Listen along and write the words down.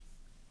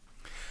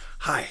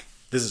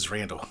This is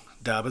Randall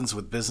Dobbins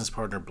with Business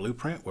Partner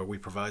Blueprint, where we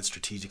provide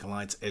strategic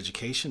alliance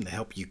education to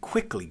help you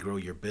quickly grow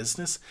your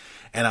business.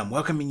 And I'm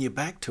welcoming you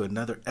back to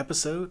another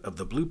episode of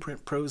the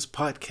Blueprint Pros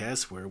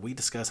podcast, where we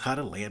discuss how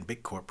to land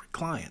big corporate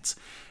clients.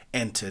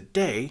 And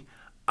today,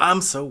 I'm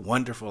so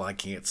wonderful I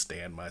can't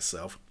stand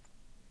myself.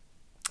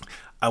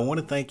 I want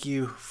to thank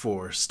you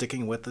for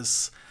sticking with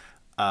us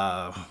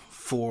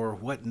for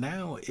what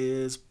now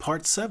is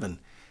part 7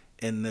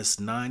 in this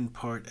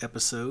 9-part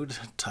episode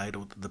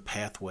titled The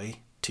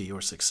Pathway to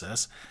Your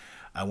Success.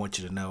 I want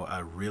you to know I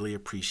really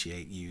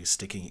appreciate you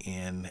sticking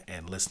in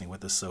and listening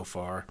with us so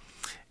far.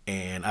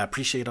 And I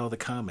appreciate all the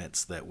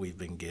comments that we've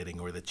been getting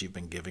or that you've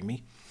been giving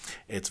me.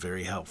 It's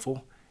very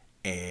helpful.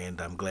 And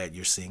I'm glad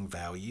you're seeing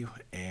value.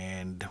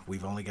 And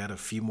we've only got a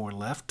few more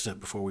left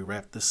before we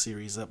wrap this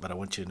series up. But I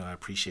want you to know I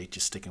appreciate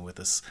you sticking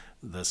with us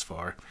thus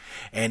far.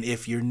 And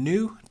if you're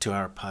new to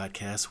our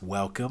podcast,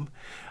 welcome.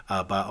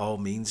 By all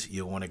means,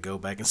 you'll want to go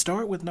back and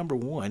start with number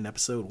 1,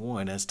 episode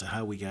 1, as to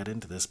how we got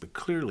into this. But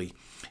clearly,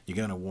 you're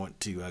going to want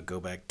to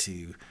go back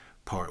to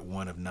part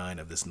 1 of 9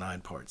 of this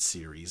 9-part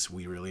series.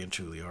 We really and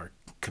truly are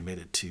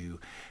committed to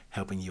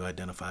helping you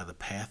identify the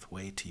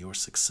pathway to your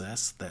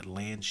success that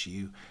lands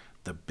you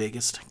the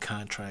biggest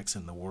contracts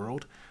in the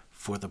world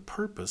for the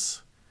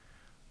purpose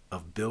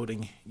of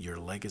building your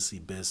legacy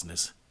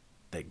business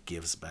that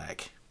gives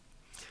back.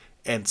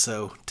 And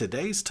so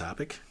today's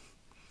topic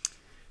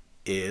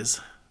is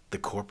the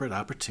corporate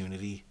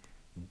opportunity.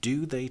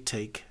 Do they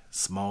take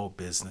small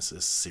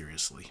businesses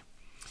seriously?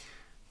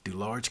 Do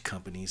large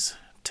companies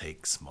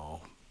take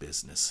small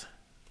businesses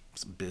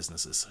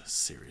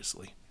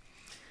seriously?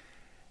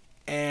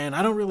 And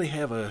I don't really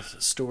have a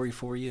story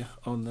for you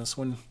on this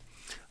one.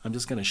 I'm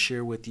just going to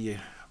share with you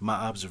my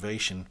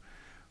observation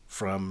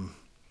from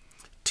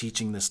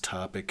teaching this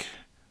topic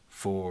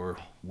for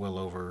well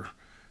over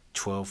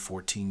 12,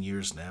 14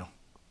 years now.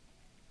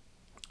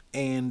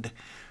 And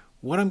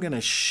what I'm going to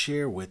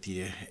share with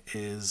you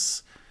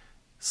is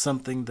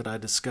something that I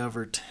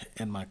discovered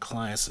in my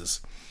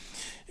classes,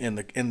 in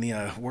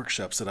the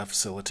workshops that I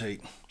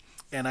facilitate.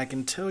 And I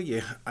can tell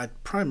you, I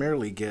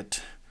primarily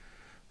get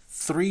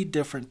 3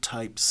 different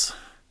types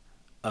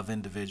of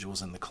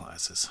individuals in the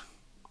classes.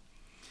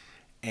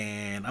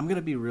 And I'm going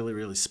to be really,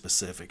 really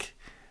specific.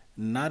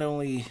 Not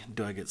only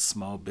do I get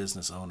small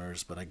business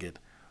owners, but I get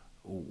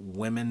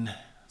women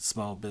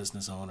small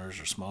business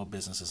owners or small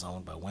businesses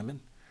owned by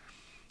women,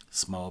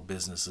 small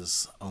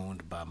businesses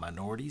owned by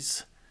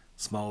minorities,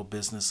 small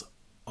business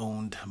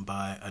owned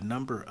by a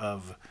number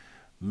of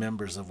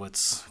members of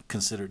what's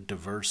considered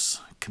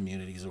diverse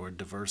communities or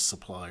diverse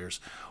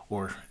suppliers,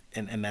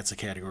 and that's a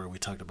category we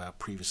talked about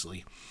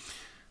previously,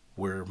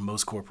 where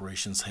most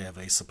corporations have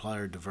a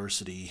supplier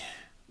diversity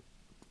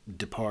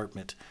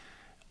department,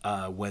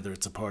 whether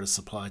it's a part of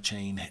supply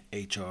chain,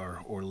 HR,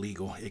 or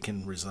legal. It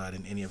can reside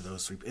in any of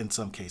those 3. In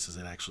some cases,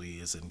 it actually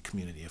is in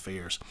community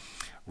affairs.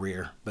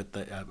 Rare, but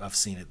I've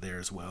seen it there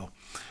as well.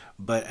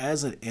 But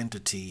as an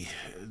entity,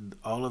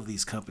 all of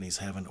these companies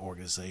have an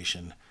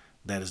organization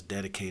that is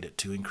dedicated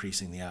to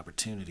increasing the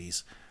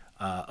opportunities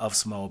of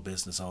small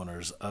business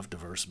owners of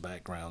diverse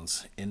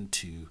backgrounds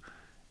into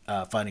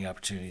finding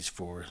opportunities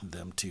for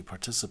them to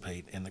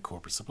participate in the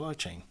corporate supply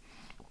chain.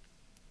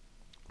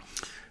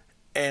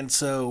 And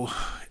so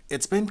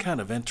it's been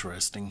kind of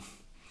interesting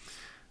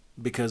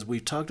because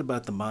we've talked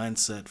about the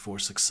mindset for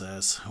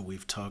success.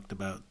 We've talked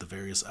about the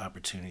various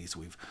opportunities.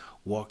 We've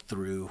walked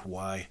through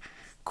why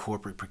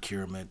corporate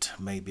procurement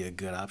may be a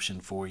good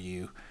option for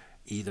you,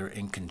 either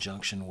in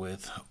conjunction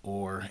with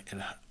or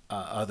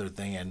other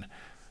than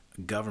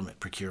government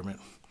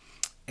procurement.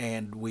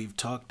 And we've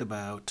talked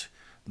about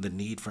the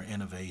need for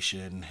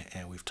innovation,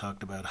 and we've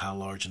talked about how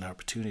large an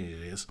opportunity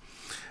it is.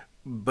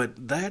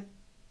 But that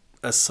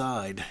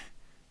aside,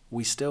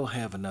 we still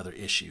have another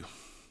issue.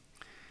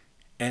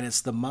 And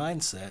it's the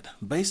mindset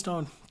based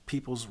on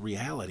people's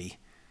reality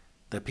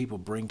that people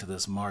bring to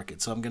this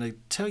market. So I'm going to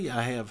tell you,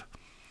 I have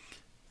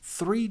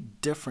 3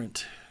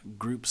 different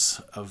groups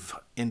of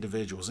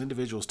individuals.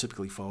 Individuals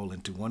typically fall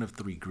into one of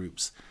 3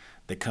 groups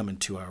that come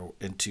into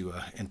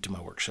my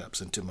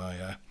workshops, into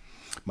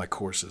my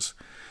courses.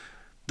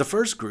 The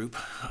first group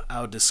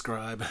I'll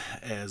describe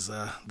as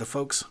the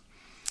folks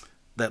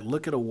that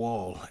look at a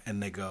wall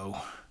and they go,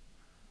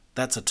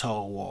 "That's a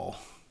tall wall.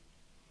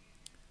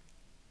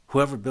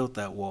 Whoever built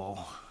that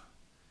wall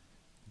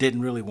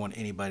didn't really want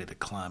anybody to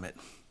climb it.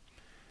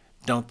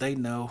 Don't they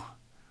know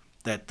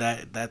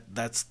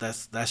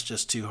that's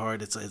just too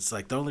hard? It's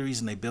like the only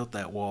reason they built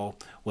that wall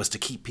was to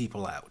keep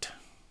people out."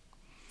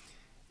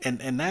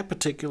 And that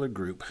particular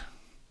group,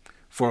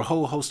 for a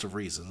whole host of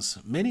reasons,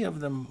 many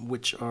of them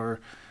which are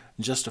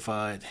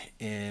justified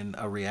in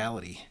a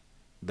reality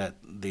that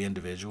the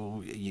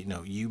individual,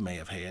 you may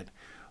have had,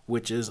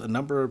 which is a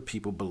number of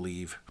people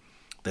believe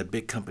that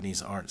big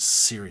companies aren't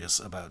serious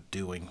about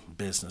doing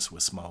business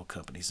with small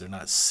companies. They're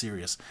not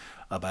serious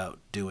about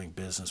doing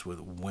business with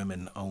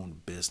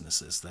women-owned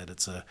businesses, that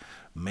it's a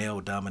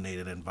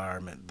male-dominated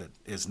environment that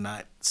is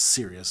not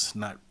serious,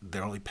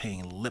 they're only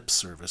paying lip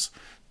service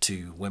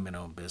to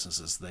women-owned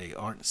businesses. They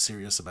aren't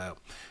serious about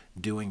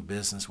doing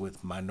business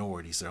with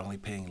minorities. They're only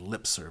paying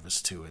lip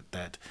service to it.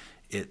 That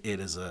it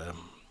is a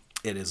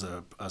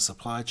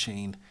supply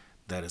chain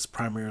that is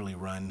primarily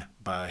run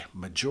by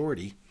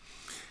majority,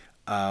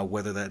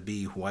 whether that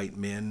be white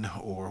men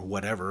or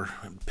whatever,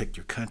 pick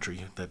your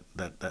country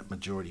that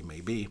majority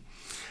may be.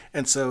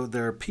 And so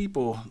there are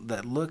people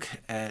that look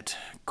at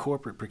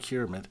corporate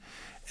procurement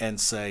and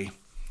say,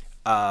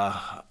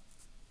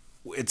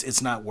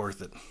 it's not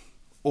worth it.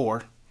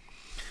 Or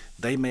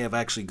they may have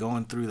actually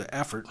gone through the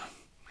effort,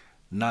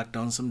 knocked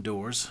on some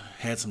doors,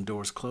 had some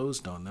doors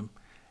closed on them,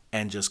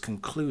 and just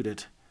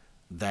concluded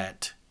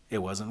that it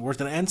wasn't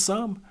worth it. And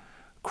some,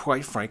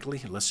 quite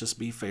frankly, let's just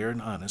be fair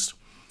and honest,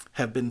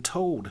 have been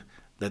told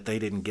that they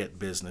didn't get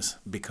business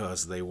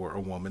because they were a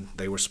woman,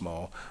 they were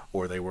small,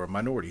 or they were a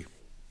minority.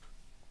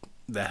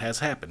 That has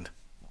happened.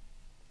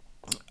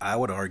 I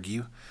would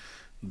argue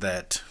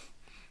that,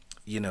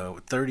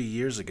 30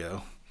 years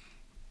ago,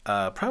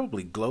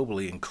 probably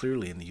globally and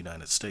clearly in the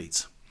United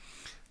States,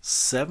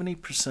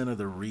 70% of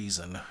the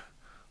reason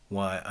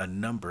why a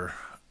number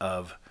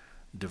of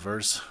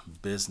diverse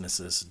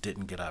businesses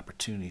didn't get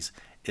opportunities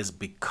is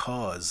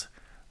because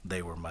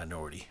they were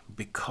minority,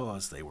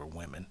 because they were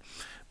women,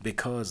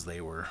 because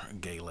they were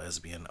gay,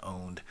 lesbian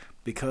owned,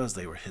 because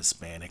they were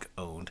Hispanic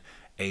owned,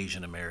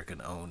 Asian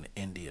American owned,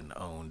 Indian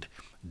owned,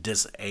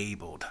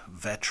 disabled,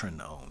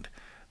 veteran owned.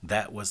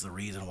 That was the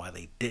reason why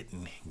they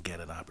didn't get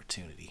an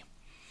opportunity.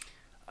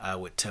 I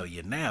would tell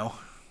you now,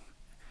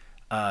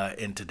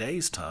 in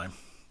today's time,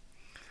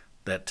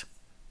 that's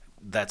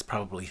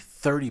probably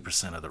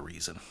 30% of the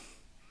reason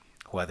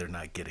why they're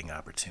not getting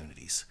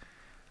opportunities.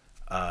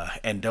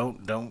 And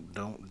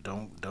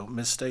don't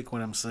mistake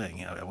what I'm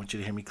saying. I want you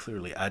to hear me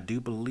clearly. I do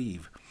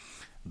believe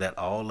that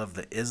all of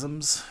the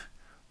isms,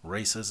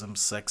 racism,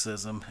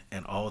 sexism,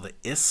 and all the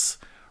racist,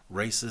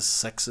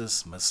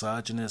 sexist,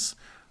 misogynist,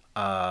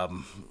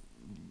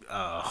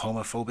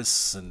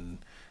 homophobous, and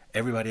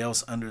everybody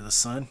else under the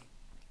sun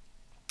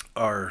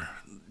are,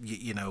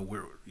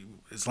 we're,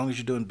 as long as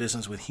you're doing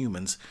business with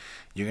humans,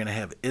 you're going to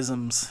have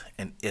isms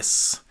and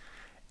ists.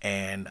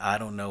 And I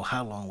don't know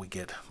how long we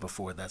get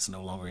before that's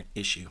no longer an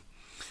issue.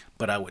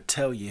 But I would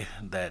tell you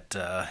that,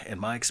 in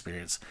my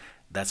experience,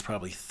 that's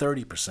probably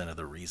 30% of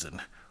the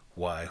reason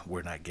why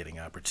we're not getting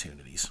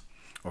opportunities,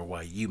 or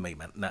why you may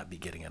not be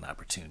getting an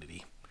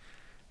opportunity.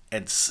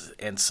 And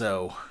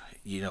so,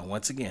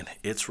 once again,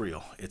 it's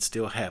real. It's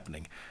still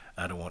happening.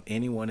 I don't want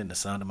anyone in the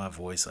sound of my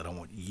voice, I don't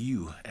want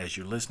you, as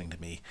you're listening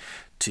to me,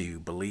 to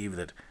believe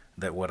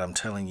that what I'm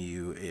telling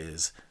you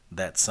is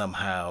that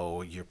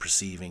somehow you're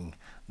perceiving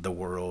the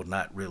world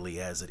not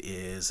really as it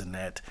is, and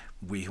that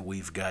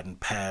we've gotten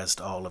past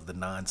all of the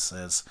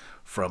nonsense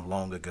from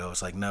long ago.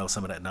 It's like, no,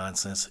 some of that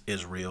nonsense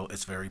is real.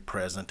 It's very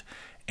present,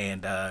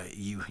 and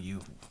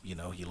you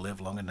live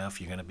long enough,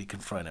 you're going to be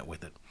confronted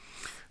with it.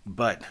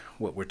 But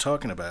what we're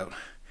talking about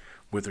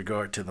with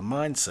regard to the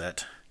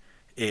mindset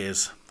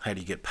is, how do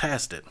you get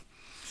past it?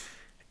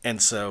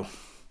 And so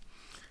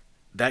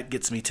that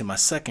gets me to my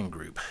second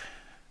group.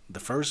 The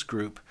first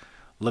group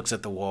looks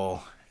at the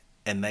wall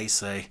and they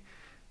say,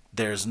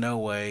 there's no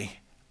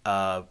way.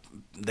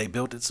 They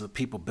built it so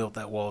people built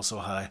that wall so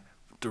high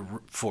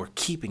for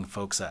keeping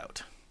folks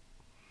out.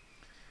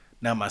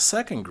 Now my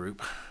second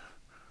group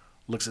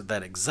looks at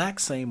that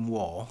exact same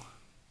wall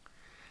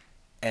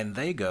and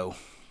they go,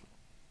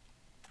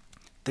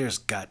 there's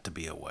got to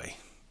be a way.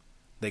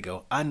 They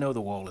go, I know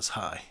the wall is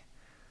high,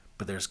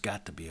 but there's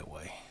got to be a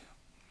way.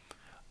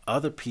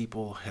 Other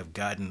people have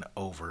gotten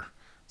over,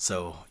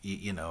 so,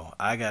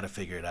 I got to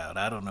figure it out.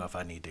 I don't know if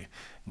I need to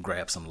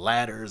grab some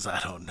ladders. I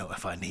don't know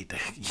if I need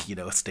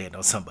to, stand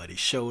on somebody's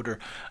shoulder.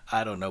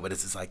 I don't know, but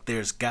it's just like,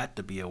 there's got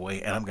to be a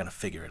way, and I'm going to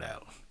figure it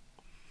out.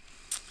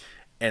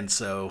 And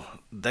so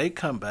they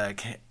come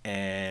back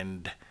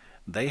and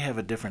they have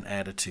a different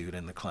attitude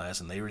in the class,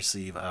 and they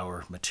receive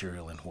our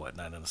material and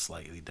whatnot in a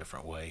slightly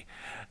different way.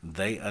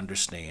 They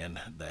understand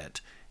that,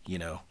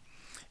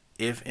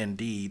 if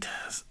indeed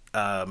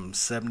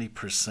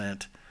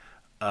 70%,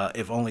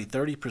 if only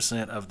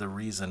 30% of the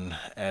reason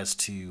as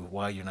to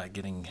why you're not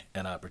getting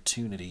an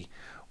opportunity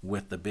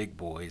with the big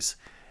boys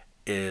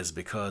is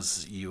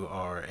because you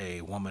are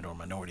a woman or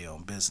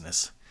minority-owned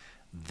business,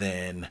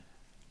 then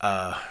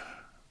 70%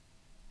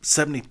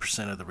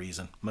 of the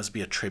reason must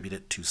be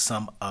attributed to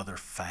some other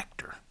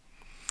factor,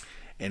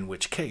 in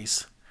which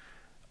case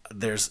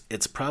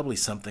it's probably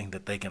something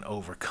that they can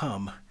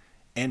overcome,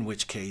 in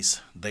which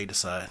case they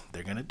decide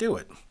they're going to do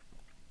it.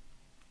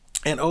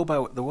 And oh,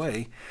 by the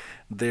way,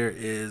 there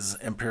is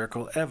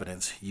empirical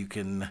evidence. You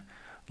can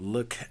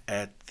look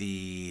at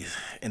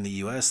in the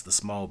U.S., the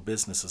Small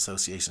Business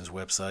Association's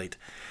website.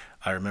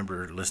 I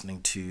remember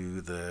listening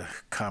to the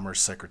Commerce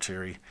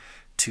Secretary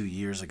 2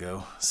 years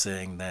ago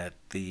saying that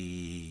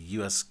the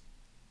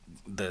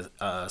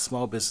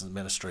Small Business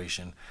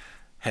Administration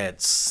had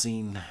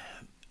seen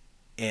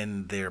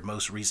in their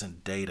most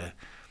recent data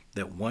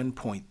that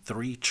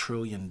 $1.3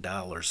 trillion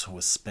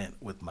was spent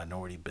with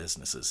minority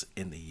businesses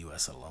in the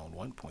U.S. alone.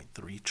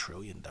 $1.3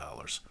 trillion.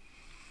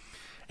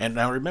 And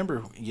now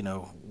remember,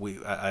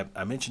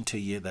 I mentioned to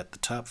you that the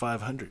top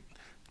 500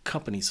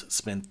 companies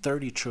spend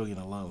 30 trillion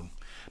alone.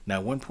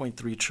 Now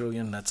 1.3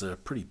 trillion, that's a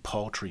pretty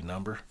paltry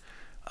number.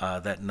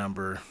 That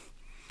number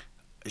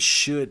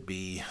should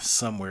be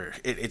somewhere,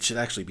 it should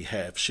actually be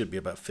half, should be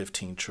about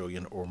 15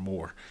 trillion or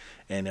more.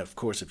 And of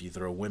course, if you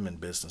throw women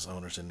business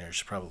owners in there, it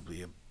should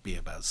probably be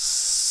about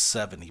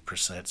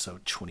 70%, so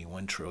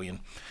 21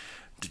 trillion.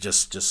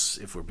 Just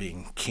if we're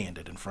being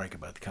candid and frank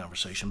about the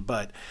conversation.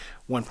 But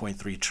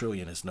 1.3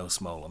 trillion is no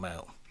small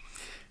amount.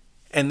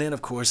 And then,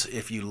 of course,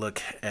 if you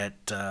look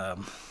at the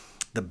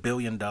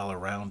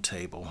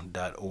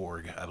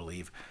billiondollarroundtable.org, I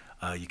believe,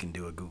 you can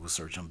do a Google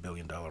search on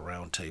Billion Dollar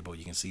Roundtable.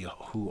 You can see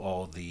who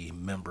all the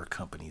member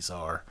companies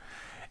are.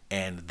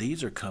 And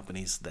these are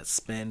companies that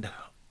spend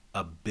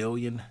 $1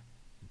 billion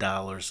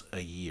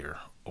a year,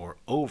 or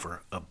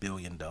over $1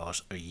 billion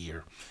a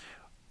year,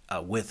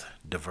 with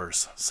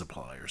diverse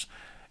suppliers.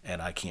 And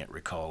I can't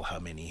recall how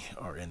many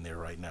are in there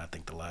right now. I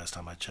think the last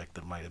time I checked,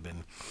 there might have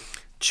been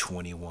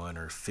 21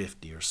 or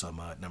 50 or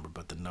some odd number,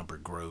 but the number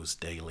grows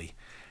daily.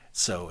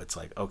 So it's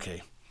like,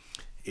 okay,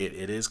 it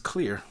is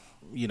clear,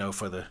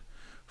 for the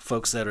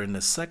folks that are in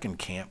the second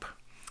camp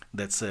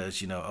that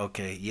says,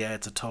 okay, yeah,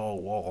 it's a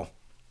tall wall,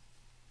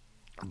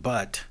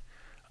 but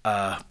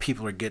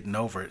people are getting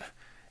over it.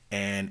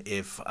 And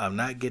if I'm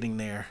not getting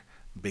there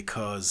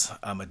because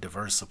I'm a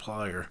diverse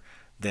supplier,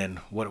 then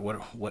what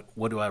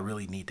do I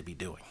really need to be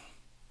doing?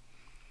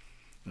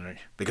 All right?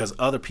 Because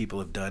other people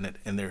have done it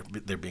and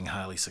they're being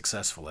highly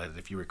successful at it.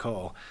 If you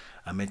recall,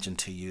 I mentioned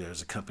to you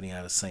there's a company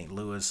out of St.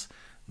 Louis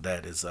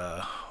that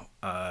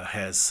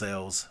has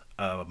sales,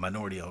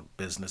 minority-owned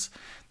business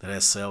that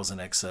has sales in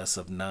excess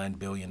of $9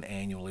 billion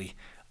annually.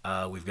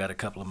 We've got a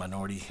couple of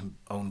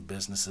minority-owned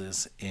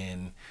businesses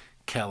in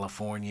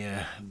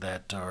California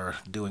that are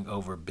doing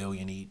over $1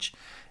 billion each.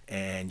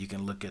 And you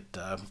can look at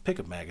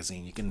Pickup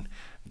Magazine. You can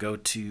go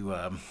to,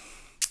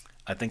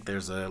 I think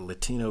there's a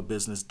Latino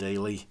Business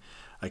Daily.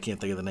 I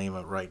can't think of the name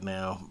of it right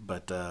now,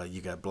 but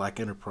you got Black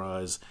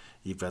Enterprise.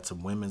 You've got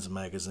some women's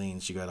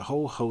magazines. You got a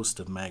whole host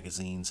of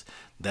magazines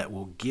that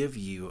will give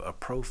you a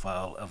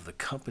profile of the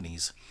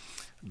companies,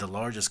 the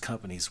largest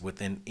companies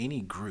within any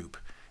group.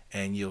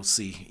 And you'll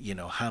see,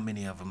 how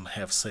many of them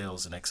have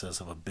sales in excess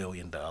of $1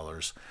 billion.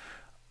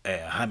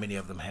 How many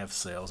of them have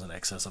sales in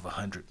excess of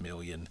 100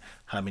 million?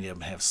 How many of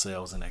them have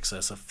sales in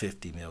excess of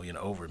 50 million,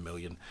 over a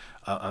million?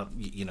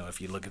 If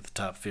you look at the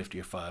top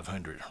 50 or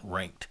 500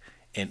 ranked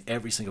in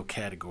every single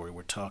category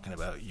we're talking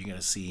about, you're going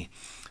to see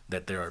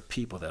that there are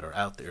people that are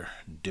out there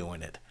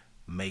doing it,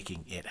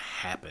 making it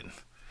happen.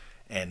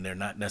 And they're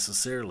not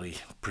necessarily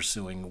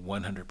pursuing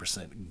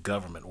 100%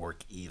 government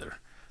work either.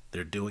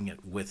 They're doing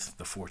it with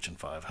the Fortune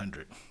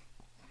 500.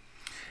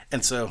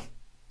 And so,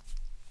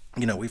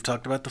 we've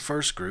talked about the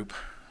first group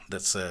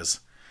that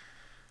says,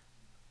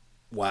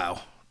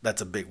 wow,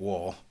 that's a big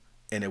wall,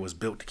 and it was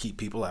built to keep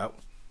people out.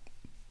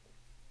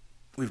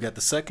 We've got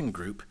the second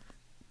group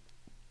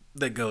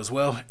that goes,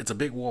 well, it's a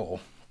big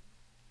wall,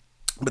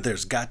 but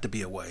there's got to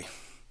be a way.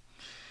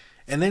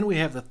 And then we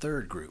have the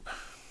third group.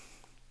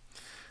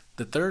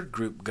 The third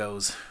group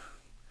goes,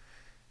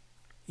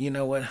 you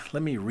know what,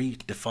 let me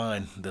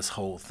redefine this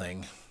whole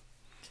thing.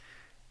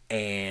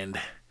 And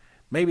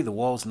maybe the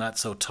wall's not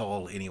so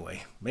tall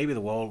anyway. Maybe the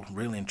wall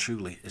really and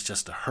truly is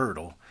just a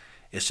hurdle.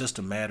 It's just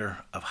a matter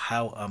of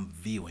how I'm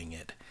viewing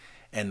it.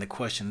 And the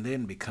question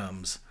then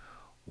becomes,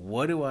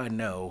 what do I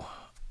know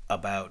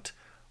about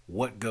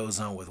what goes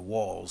on with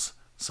walls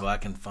so I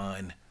can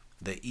find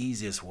the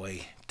easiest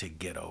way to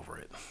get over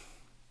it?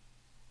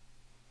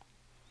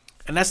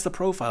 And that's the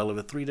profile of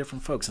the three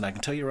different folks. And I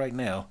can tell you right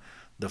now,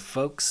 the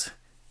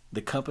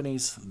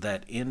companies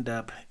that end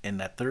up in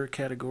that third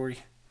category,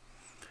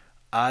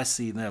 I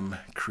see them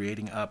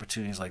creating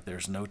opportunities like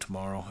there's no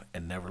tomorrow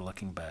and never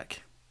looking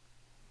back.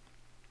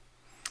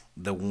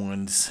 The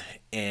ones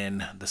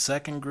in the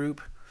second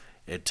group,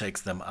 it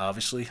takes them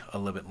obviously a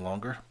little bit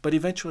longer, but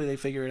eventually they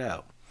figure it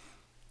out.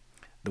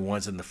 The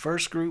ones in the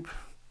first group,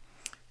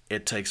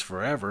 it takes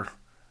forever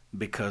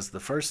because the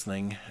first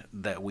thing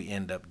that we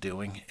end up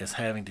doing is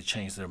having to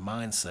change their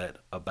mindset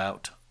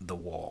about the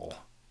wall.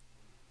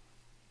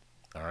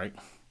 All right?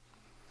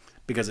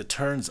 Because it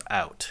turns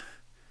out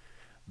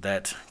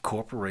that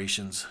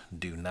corporations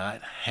do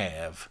not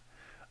have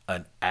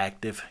an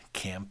active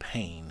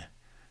campaign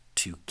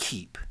to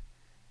keep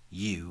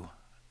you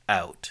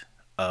out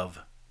of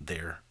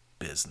their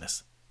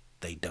business.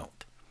 They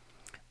don't.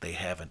 They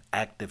have an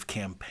active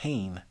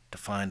campaign to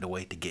find a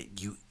way to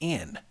get you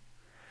in.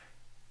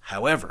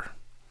 However,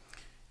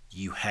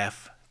 you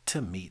have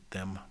to meet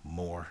them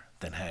more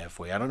than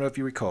halfway. I don't know if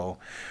you recall,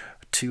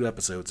 2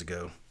 episodes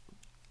ago,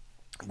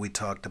 we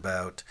talked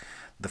about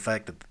the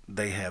fact that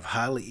they have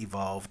highly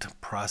evolved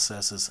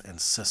processes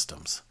and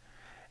systems.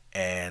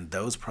 And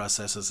those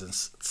processes and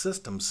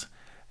systems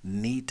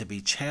need to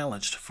be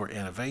challenged for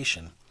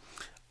innovation.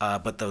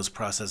 But those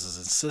processes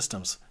and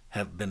systems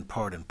have been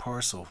part and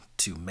parcel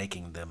to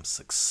making them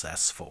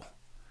successful.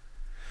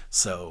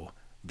 So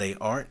they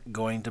aren't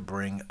going to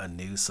bring a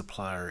new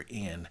supplier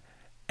in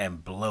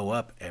and blow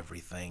up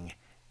everything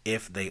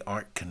if they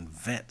aren't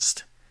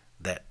convinced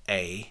that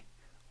A,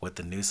 what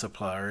the new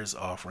supplier is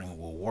offering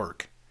will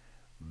work,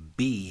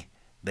 B,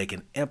 they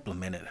can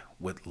implement it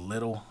with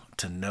little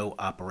to no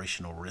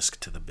operational risk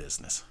to the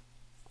business.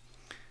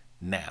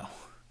 Now,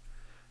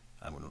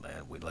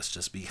 let's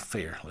just be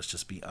fair. Let's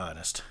just be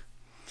honest.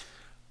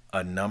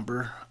 A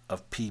number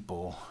of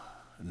people,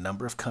 a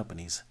number of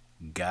companies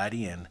got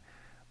in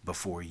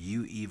before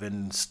you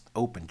even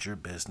opened your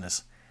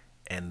business,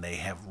 and they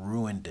have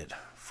ruined it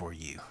for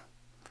you.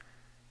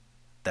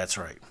 That's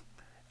right.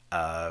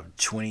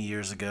 20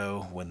 years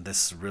ago, when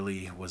this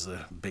really was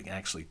a big,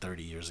 actually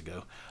 30 years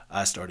ago,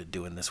 I started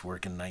doing this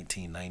work in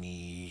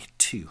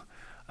 1992.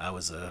 I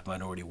was a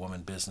minority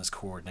woman business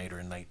coordinator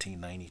in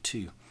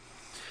 1992.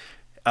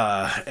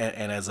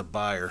 And as a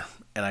buyer,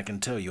 and I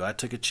can tell you, I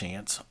took a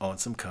chance on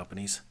some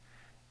companies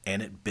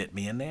and it bit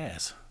me in the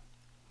ass.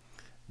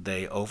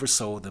 They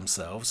oversold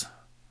themselves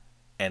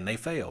and they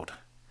failed.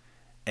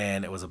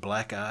 And it was a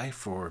black eye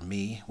for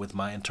me with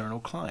my internal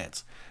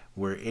clients,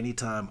 where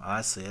anytime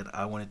I said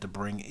I wanted to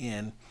bring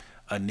in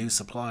a new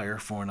supplier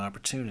for an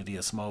opportunity,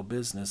 a small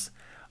business,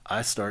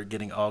 I started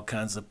getting all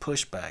kinds of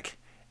pushback.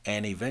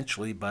 And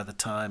eventually, by the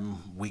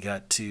time we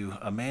got to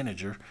a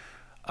manager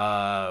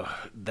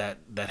that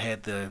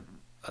had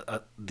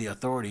the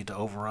authority to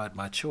override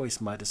my choice,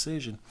 my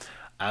decision,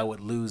 I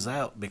would lose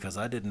out because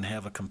I didn't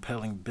have a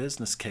compelling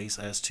business case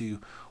as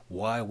to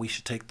why we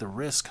should take the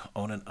risk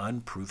on an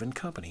unproven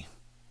company.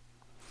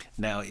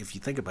 Now, if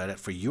you think about it,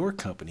 for your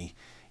company,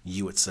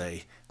 you would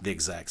say the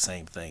exact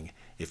same thing.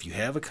 If you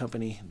have a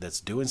company that's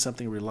doing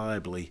something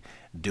reliably,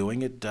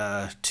 doing it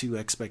to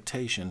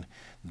expectation,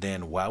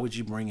 then why would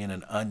you bring in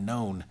an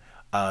unknown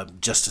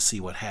just to see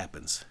what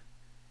happens?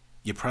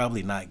 You're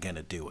probably not going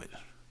to do it.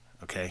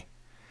 Okay?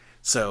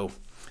 So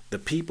the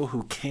people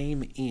who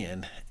came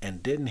in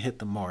and didn't hit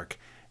the mark,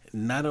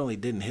 not only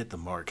didn't hit the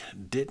mark,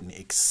 didn't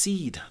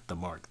exceed the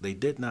mark. They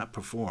did not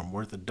perform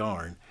worth a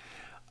darn.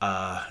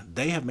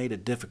 They have made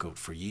it difficult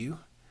for you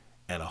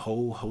and a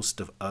whole host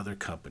of other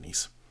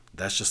companies.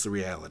 That's just the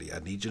reality. I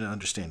need you to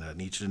understand that. I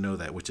need you to know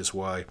that, which is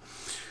why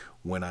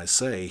when I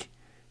say,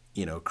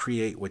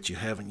 create what you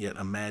haven't yet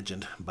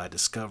imagined by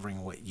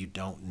discovering what you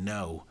don't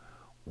know,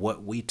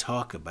 what we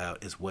talk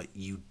about is what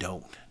you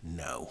don't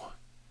know.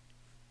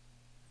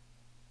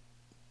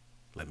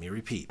 Let me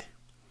repeat.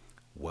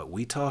 What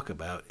we talk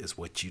about is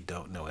what you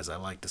don't know. As I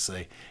like to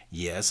say,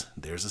 yes,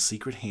 there's a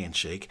secret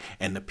handshake,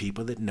 and the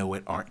people that know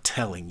it aren't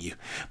telling you.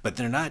 But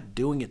they're not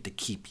doing it to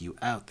keep you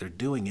out. They're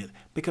doing it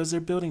because they're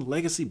building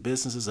legacy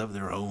businesses of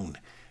their own.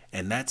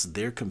 And that's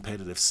their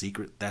competitive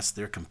secret. That's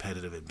their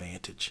competitive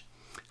advantage.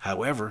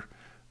 However,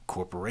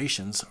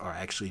 corporations are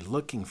actually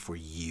looking for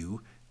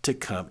you to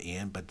come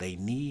in, but they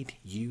need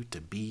you to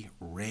be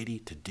ready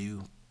to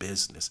do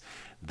business.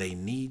 They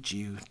need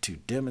you to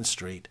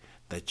demonstrate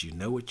that you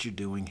know what you're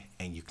doing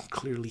and you can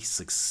clearly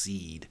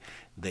succeed.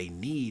 They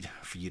need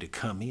for you to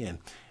come in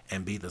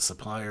and be the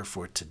supplier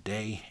for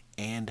today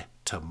and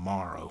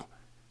tomorrow.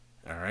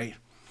 All right?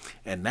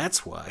 And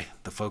that's why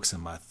the folks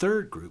in my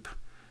third group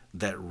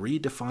that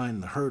redefine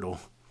the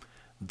hurdle,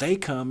 they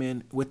come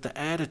in with the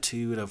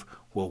attitude of,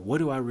 well, what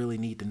do I really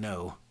need to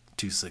know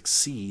to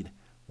succeed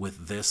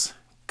with this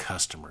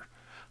customer?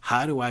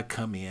 How do I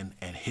come in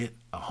and hit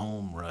a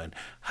home run?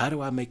 How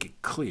do I make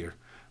it clear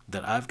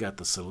that I've got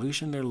the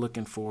solution they're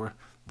looking for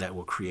that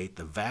will create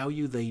the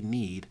value they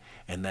need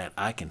and that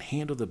I can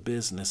handle the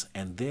business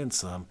and then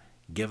some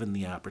given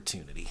the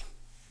opportunity?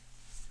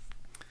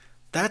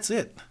 That's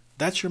it.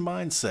 That's your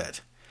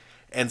mindset.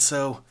 And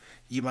so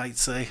you might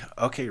say,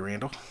 okay,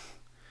 Randall,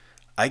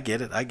 I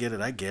get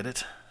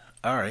it.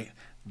 All right.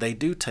 They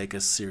do take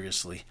us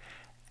seriously.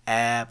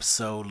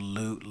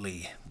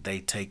 Absolutely. They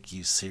take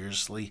you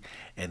seriously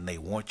and they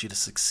want you to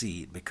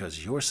succeed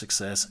because your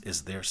success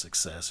is their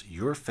success.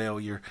 Your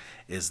failure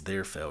is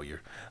their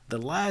failure. The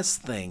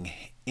last thing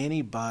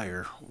any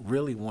buyer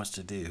really wants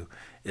to do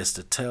is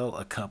to tell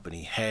a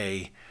company,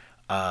 hey,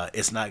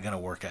 it's not going to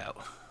work out.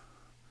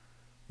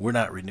 We're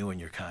not renewing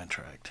your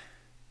contract.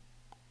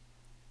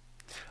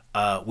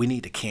 We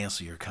need to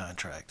cancel your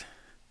contract.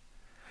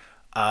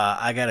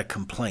 I got a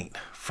complaint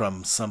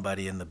from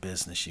somebody in the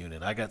business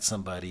unit. I got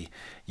somebody,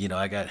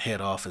 I got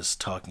head office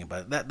talking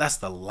about it. That's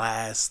the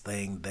last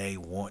thing they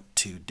want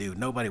to do.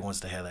 Nobody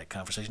wants to have that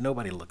conversation.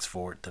 Nobody looks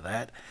forward to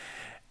that.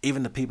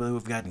 Even the people who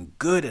have gotten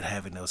good at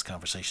having those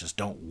conversations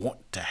don't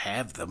want to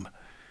have them.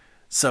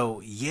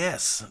 So,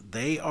 yes,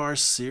 they are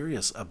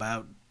serious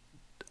about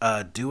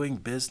doing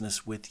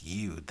business with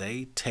you.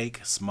 They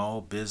take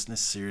small business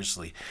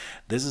seriously.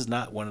 This is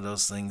not one of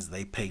those things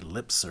they pay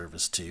lip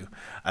service to.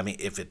 I mean,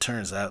 if it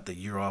turns out that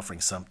you're offering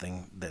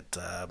something that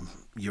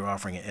you're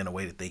offering it in a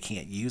way that they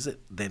can't use it,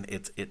 then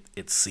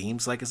it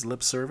seems like it's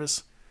lip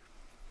service.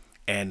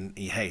 And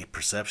hey,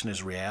 perception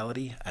is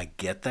reality. I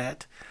get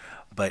that.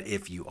 But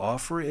if you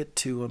offer it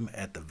to them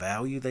at the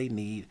value they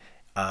need,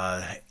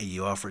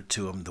 you offer it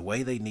to them the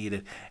way they need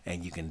it,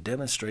 and you can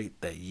demonstrate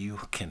that you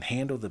can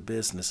handle the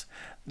business,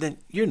 then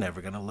you're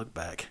never going to look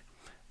back.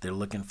 They're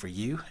looking for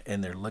you,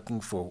 and they're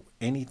looking for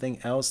anything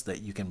else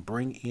that you can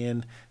bring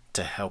in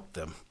to help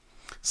them.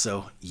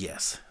 So,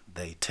 yes,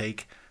 they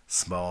take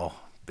small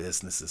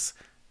businesses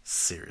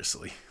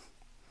seriously.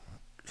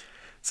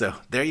 So,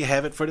 there you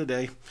have it for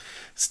today.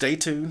 Stay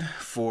tuned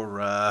for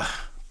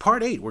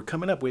part 8. We're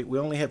coming up. We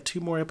only have 2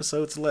 more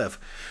episodes left.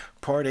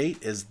 Part 8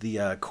 is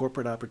the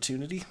corporate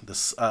opportunity, the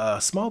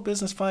small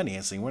business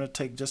financing. We're going to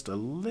take just a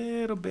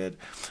little bit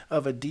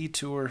of a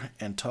detour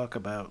and talk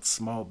about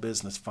small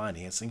business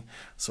financing.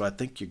 So I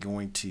think you're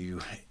going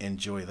to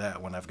enjoy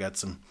that one. I've got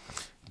some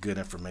good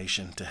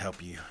information to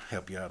help you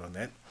out on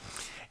that.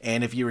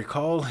 And if you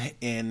recall,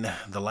 in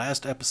the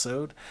last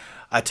episode,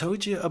 I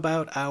told you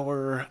about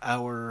our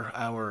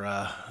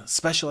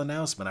special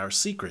announcement, our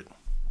secret.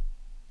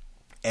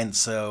 And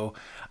so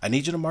I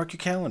need you to mark your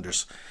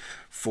calendars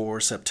for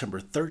September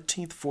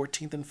 13th,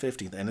 14th, and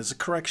 15th. And as a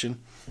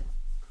correction,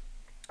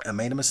 I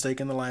made a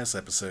mistake in the last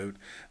episode.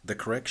 The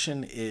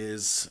correction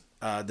is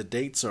the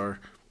dates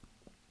are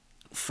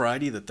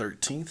Friday the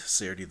 13th,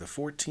 Saturday the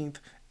 14th,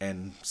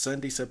 and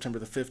Sunday, September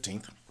the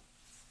 15th.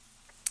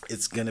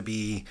 It's going to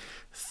be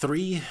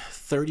 3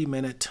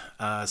 30-minute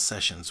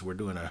sessions. We're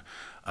doing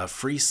a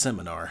free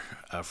seminar,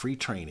 a free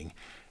training.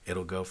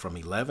 It'll go from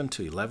 11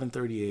 to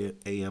 11:30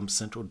 a.m.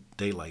 Central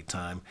Daylight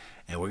Time,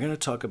 and we're going to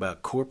talk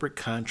about corporate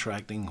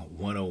contracting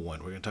 101.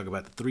 We're going to talk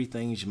about the 3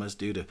 things you must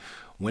do to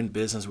win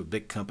business with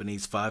big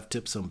companies, 5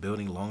 tips on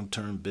building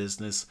long-term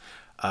business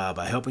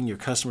by helping your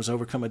customers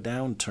overcome a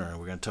downturn.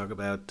 We're going to talk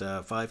about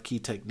 5 key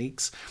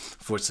techniques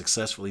for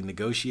successfully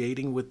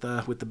negotiating with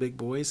the big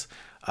boys,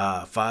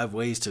 5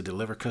 ways to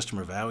deliver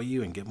customer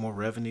value and get more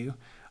revenue.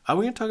 We're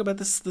going to talk about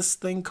this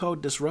thing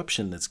called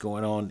disruption that's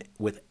going on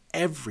with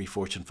every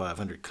Fortune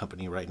 500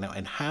 company right now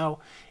and how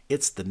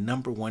it's the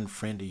number one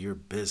friend of your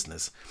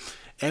business.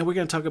 And we're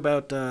going to talk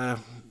about the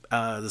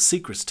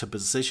secrets to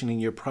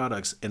positioning your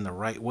products in the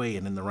right way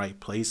and in the right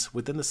place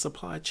within the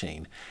supply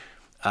chain.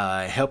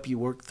 Help you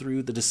work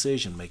through the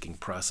decision-making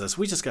process.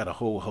 We just got a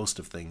whole host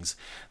of things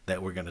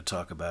that we're going to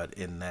talk about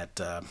in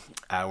that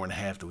hour and a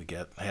half that we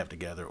have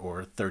together,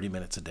 or 30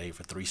 minutes a day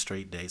for 3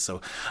 straight days. So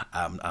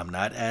I'm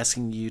not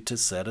asking you to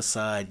set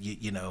aside,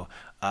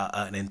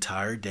 an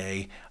entire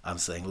day. I'm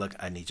saying, look,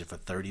 I need you for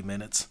 30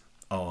 minutes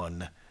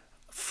on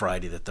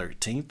Friday the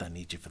 13th. I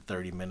need you for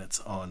 30 minutes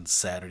on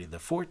Saturday the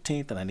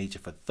 14th, and I need you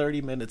for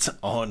 30 minutes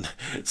on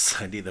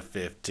Sunday the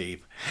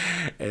 15th.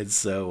 And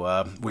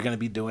so we're going to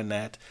be doing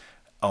that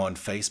on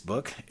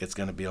Facebook. It's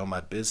going to be on my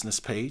business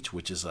page,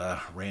 which is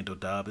Randall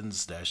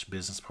Dobbins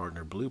Business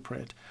Partner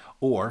Blueprint,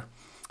 or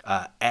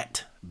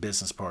at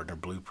Business Partner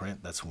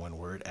Blueprint. That's one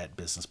word, at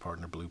Business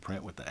Partner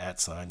Blueprint with the @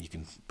 sign. You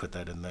can put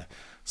that in the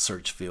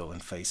search field in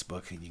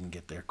Facebook, and you can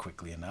get there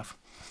quickly enough.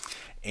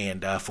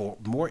 And for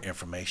more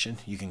information,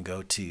 you can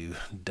go to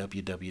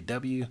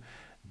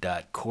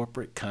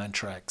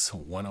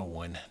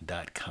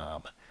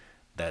www.corporatecontracts101.com.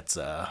 That's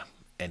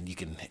and you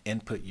can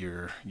input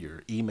your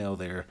email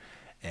there,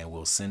 and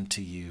we'll send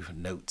to you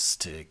notes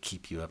to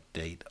keep you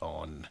update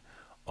on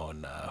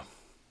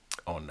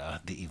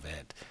the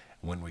event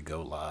when we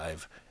go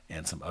live,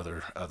 and some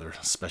other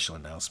special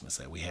announcements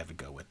that we have to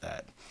go with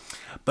that.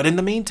 But in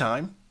the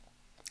meantime,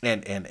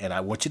 and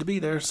I want you to be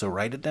there, so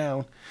write it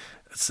down.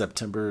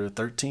 September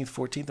 13th,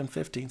 14th, and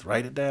 15th.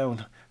 Write it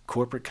down.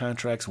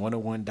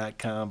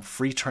 CorporateContracts101.com.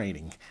 Free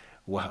training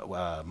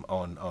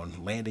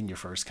on landing your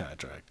first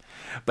contract.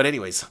 But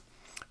anyways,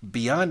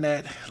 beyond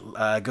that,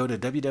 go to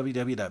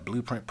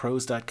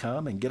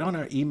www.blueprintpros.com and get on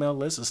our email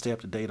list to stay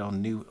up to date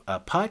on new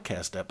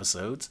podcast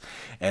episodes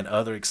and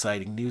other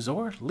exciting news,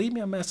 or leave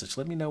me a message.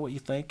 Let me know what you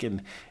think,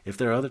 and if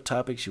there are other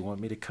topics you want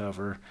me to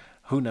cover,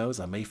 who knows,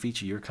 I may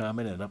feature your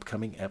comment in an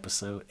upcoming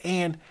episode.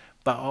 And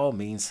by all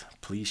means,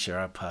 please share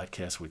our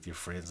podcast with your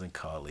friends and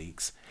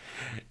colleagues.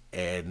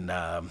 And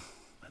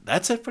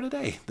that's it for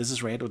today. This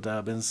is Randall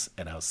Dobbins,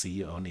 and I'll see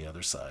you on the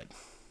other side.